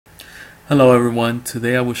Hello everyone,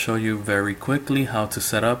 today I will show you very quickly how to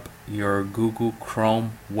set up your Google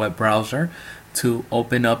Chrome web browser to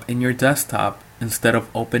open up in your desktop instead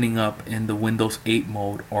of opening up in the Windows 8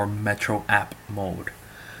 mode or Metro app mode.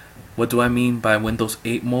 What do I mean by Windows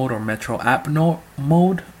 8 mode or Metro app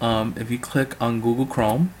mode? If you click on Google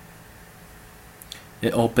Chrome,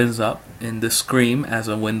 it opens up in the screen as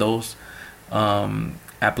a Windows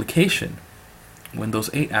application, Windows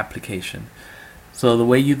 8 application. So the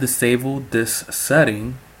way you disable this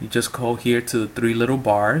setting, you just go here to the three little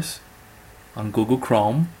bars on Google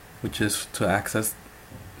Chrome, which is to access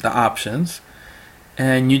the options,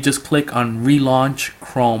 and you just click on Relaunch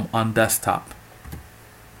Chrome on desktop.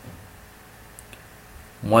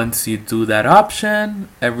 Once you do that option,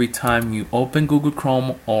 every time you open Google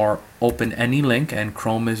Chrome or open any link, and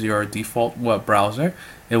Chrome is your default web browser,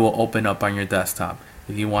 it will open up on your desktop.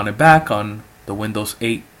 If you want it back on the Windows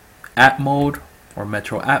 8 app mode or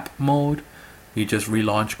Metro app mode, you just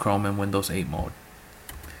relaunch Chrome in Windows 8 mode.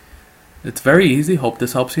 It's very easy. Hope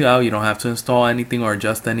this helps you out. You don't have to install anything or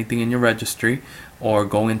adjust anything in your registry or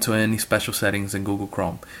go into any special settings in Google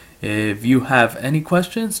Chrome. If you have any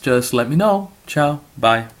questions, just let me know. Ciao.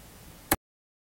 Bye.